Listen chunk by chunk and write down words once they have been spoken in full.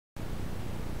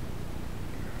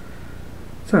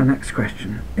So next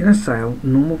question. In a sale,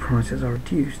 normal prices are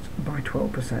reduced by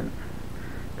 12%.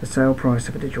 The sale price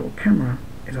of a digital camera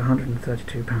is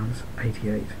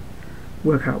 £132.88.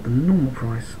 Work out the normal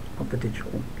price of the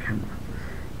digital camera.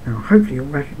 Now hopefully you'll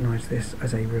recognise this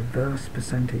as a reverse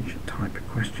percentage type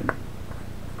question.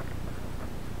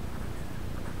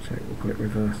 So we'll call it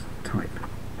reverse type.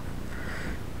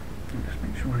 I'll just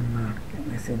make sure I'm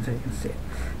getting this in so you can see it.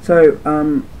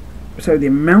 So the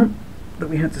amount that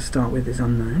we had to start with is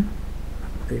unknown.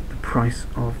 The price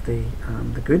of the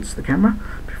goods, the camera,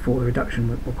 before the reduction,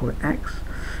 we'll call it X.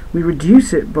 We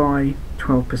reduce it by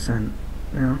 12%.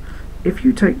 Now, if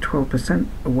you take 12%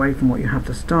 away from what you have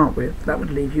to start with, that would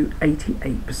leave you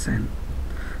 88%.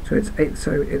 So it's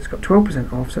got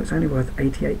 12% off, so it's only worth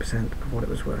 88% of what it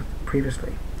was worth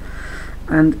previously.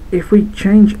 And if we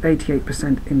change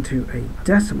 88% into a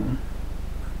decimal,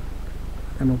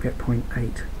 then we'll get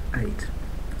 0.88.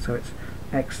 So it's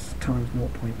X times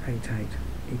 0.88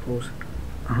 equals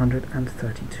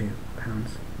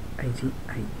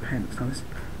 £132.88. Now this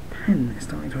pen is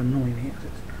starting to annoy me as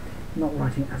it's not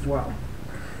writing as well.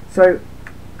 So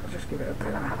I'll just give it a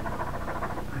bit.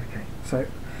 Okay.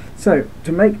 So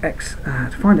to make X,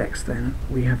 to find X, then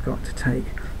we have got to take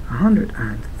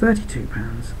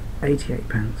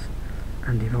 £132.88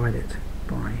 and divide it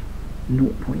by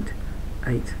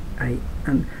 0.88.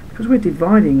 And because we're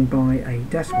dividing by a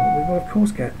decimal, we will of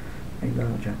course get a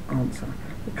larger answer.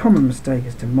 The common mistake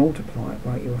is to multiply it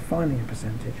like you were finding a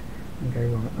percentage and go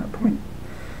wrong at that point.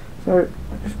 So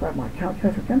I'll just grab my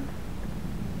calculator again.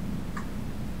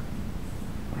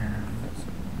 And let's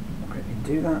quickly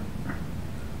do that.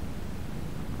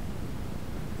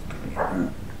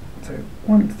 So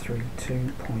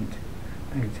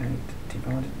 132.88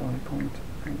 divided by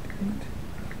 0.88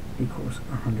 equals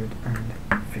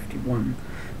 151.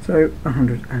 So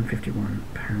 £151.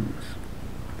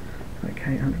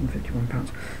 Okay,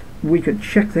 £151. We could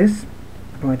check this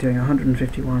by doing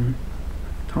 151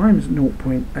 times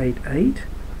 0.88,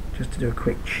 just to do a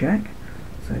quick check.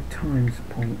 So times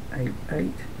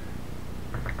 0.88,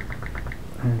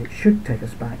 and it should take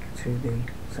us back to the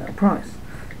sale price.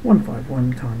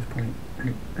 151 times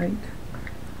 0.88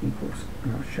 equals,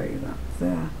 and I'll show you that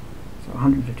there. So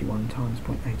 151 times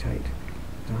 0.88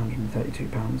 is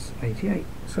 £132.88.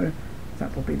 So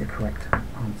that will be the correct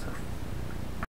answer.